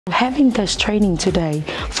Having this training today,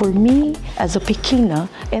 for me as a beginner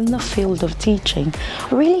in the field of teaching,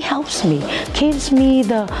 really helps me, gives me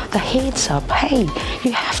the heads up. Hey,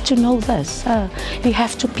 you have to know this, you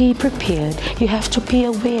have to be prepared, you have to be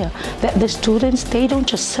aware that the students, they don't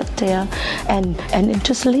just sit there and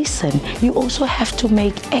just listen. You also have to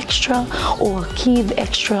make extra or give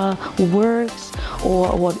extra words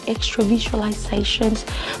or extra visualizations,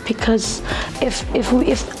 because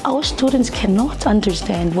if our students cannot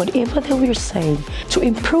understand whatever that we're saying, to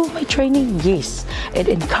improve my training, yes, it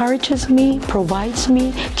encourages me, provides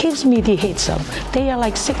me, gives me the heads up. They are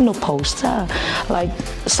like signal posts. Like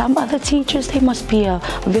some other teachers, they must be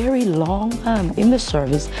very long in the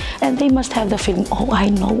service, and they must have the feeling, oh, I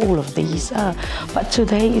know all of these. But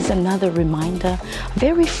today is another reminder,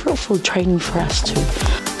 very fruitful training for us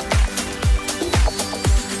too.